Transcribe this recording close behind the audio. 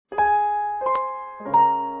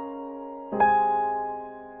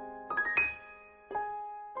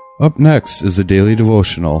Up next is a daily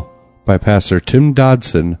devotional by Pastor Tim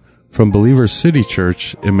Dodson from Believers City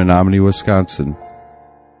Church in Menominee, Wisconsin.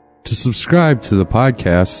 To subscribe to the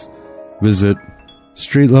podcast, visit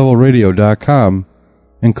streetlevelradio.com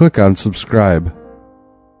and click on subscribe.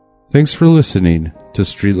 Thanks for listening to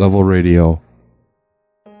Street Level Radio.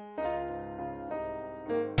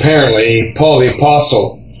 Apparently, Paul the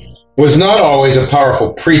Apostle was not always a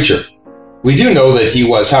powerful preacher. We do know that he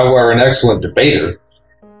was, however, an excellent debater.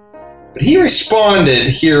 But he responded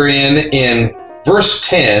herein in verse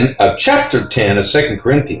 10 of chapter 10 of 2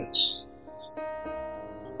 Corinthians.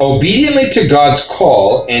 Obediently to God's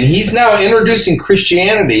call, and he's now introducing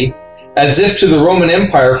Christianity as if to the Roman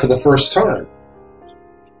Empire for the first time.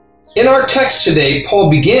 In our text today,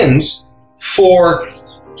 Paul begins, for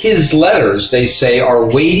his letters, they say, are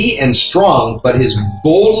weighty and strong, but his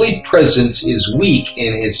boldly presence is weak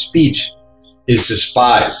and his speech is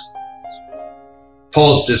despised.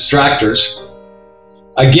 Paul's distractors,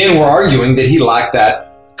 again, were arguing that he lacked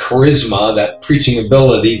that charisma, that preaching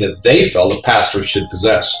ability that they felt a pastor should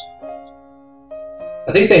possess.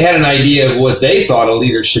 I think they had an idea of what they thought a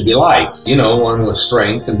leader should be like. You know, one with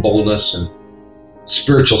strength and boldness and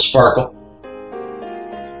spiritual sparkle.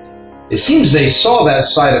 It seems they saw that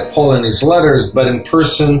side of Paul in his letters, but in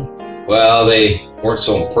person, well, they weren't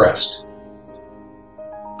so impressed.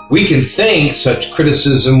 We can think such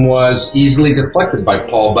criticism was easily deflected by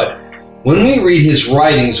Paul, but when we read his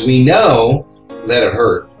writings, we know that it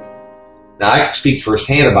hurt. Now, I can speak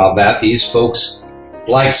firsthand about that. These folks,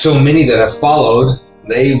 like so many that have followed,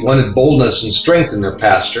 they wanted boldness and strength in their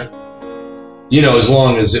pastor. You know, as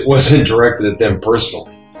long as it wasn't directed at them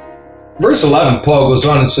personally. Verse 11, Paul goes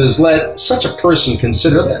on and says, let such a person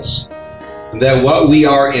consider this, that what we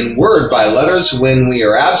are in word by letters when we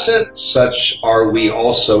are absent, such are we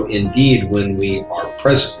also indeed when we are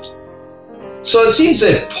present. So it seems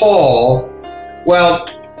that Paul, well,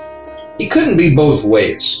 he couldn't be both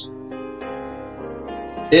ways.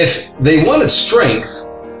 If they wanted strength,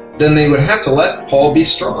 then they would have to let Paul be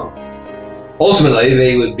strong. Ultimately,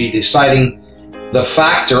 they would be deciding the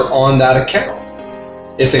factor on that account.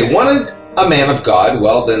 If they wanted a man of God,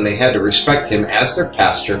 well, then they had to respect him as their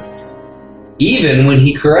pastor, even when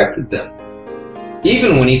he corrected them,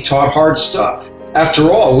 even when he taught hard stuff.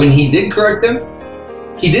 After all, when he did correct them,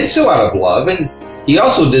 he did so out of love, and he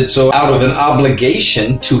also did so out of an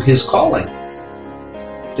obligation to his calling.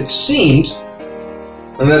 It seemed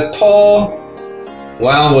that Paul,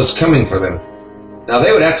 well, was coming for them. Now,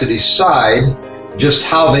 they would have to decide just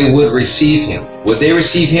how they would receive him. Would they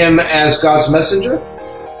receive him as God's messenger?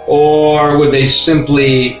 Or would they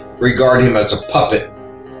simply regard him as a puppet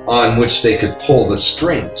on which they could pull the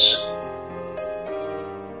strings?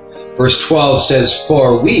 Verse 12 says,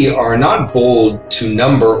 for we are not bold to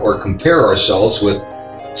number or compare ourselves with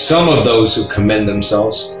some of those who commend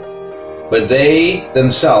themselves, but they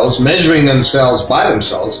themselves, measuring themselves by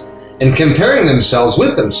themselves and comparing themselves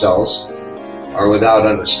with themselves, are without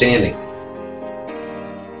understanding.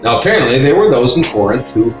 Now, apparently, there were those in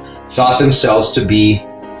Corinth who thought themselves to be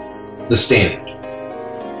the standard.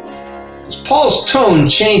 As Paul's tone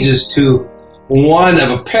changes to one of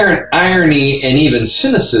apparent irony and even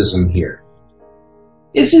cynicism here,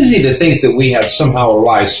 it's easy to think that we have somehow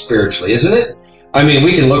arrived spiritually, isn't it? I mean,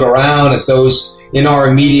 we can look around at those in our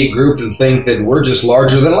immediate group and think that we're just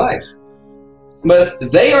larger than life. But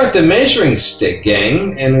they aren't the measuring stick,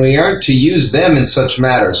 gang, and we aren't to use them in such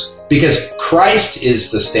matters, because Christ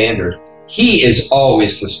is the standard. He is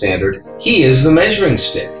always the standard. He is the measuring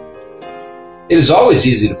stick. It is always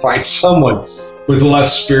easy to find someone with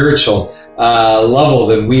less spiritual level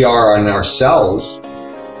than we are on ourselves,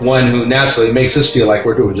 one who naturally makes us feel like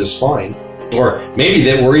we're doing just fine, or maybe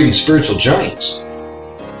that we're even spiritual giants.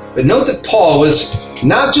 But note that Paul was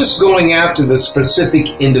not just going after the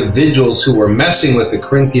specific individuals who were messing with the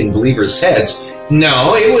Corinthian believers' heads.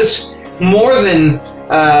 No, it was more than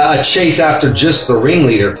a chase after just the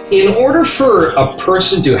ringleader. In order for a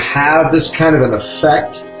person to have this kind of an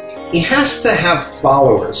effect, he has to have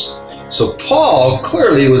followers. So Paul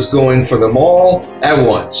clearly was going for them all at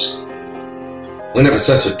once. Whenever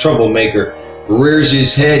such a troublemaker rears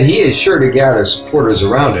his head, he is sure to gather supporters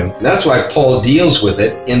around him. That's why Paul deals with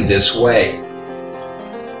it in this way.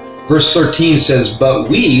 Verse 13 says, but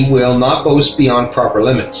we will not boast beyond proper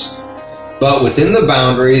limits, but within the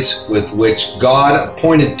boundaries with which God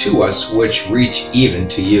appointed to us, which reach even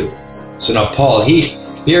to you. So now Paul, he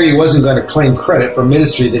wasn't going to claim credit for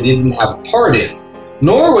ministry that he didn't have a part in,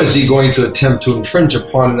 nor was he going to attempt to infringe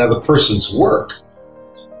upon another person's work.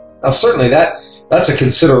 Now certainly that's a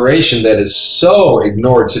consideration that is so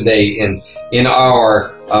ignored today in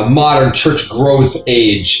our modern church growth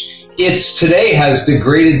age. It's today has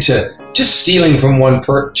degraded to just stealing from one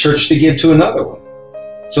church to give to another one.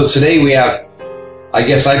 So today we have, I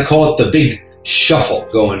guess I'd call it the big shuffle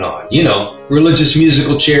going on. You know, religious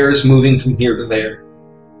musical chairs moving from here to there.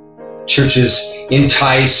 Churches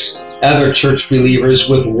entice other church believers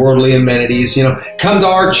with worldly amenities. You know, come to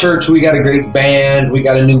our church. We got a great band. We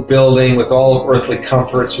got a new building with all earthly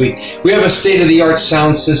comforts. We have a state-of-the-art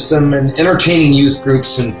sound system and entertaining youth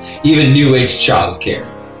groups and even new age child care.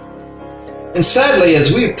 And sadly,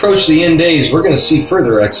 as we approach the end days, we're going to see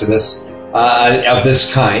further exodus of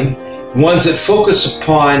this kind, ones that focus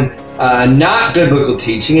upon not biblical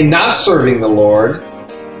teaching and not serving the Lord,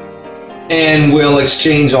 and will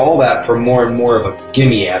exchange all that for more and more of a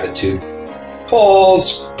gimme attitude.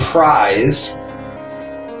 Paul's prize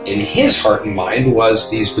in his heart and mind was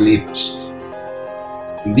these believers.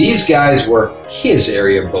 These guys were his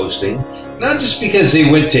area of boasting, not just because they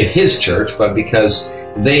went to his church, but because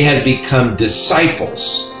they had become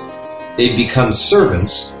disciples, they'd become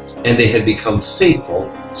servants, and they had become faithful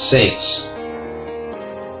saints.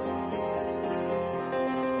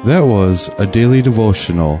 That was a daily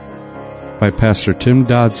devotional by Pastor Tim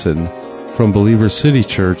Dodson from Believer City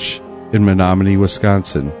Church in Menominee,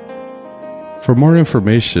 Wisconsin. For more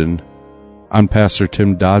information on Pastor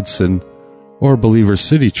Tim Dodson or Believer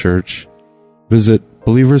City Church, visit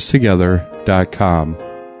believerstogether.com.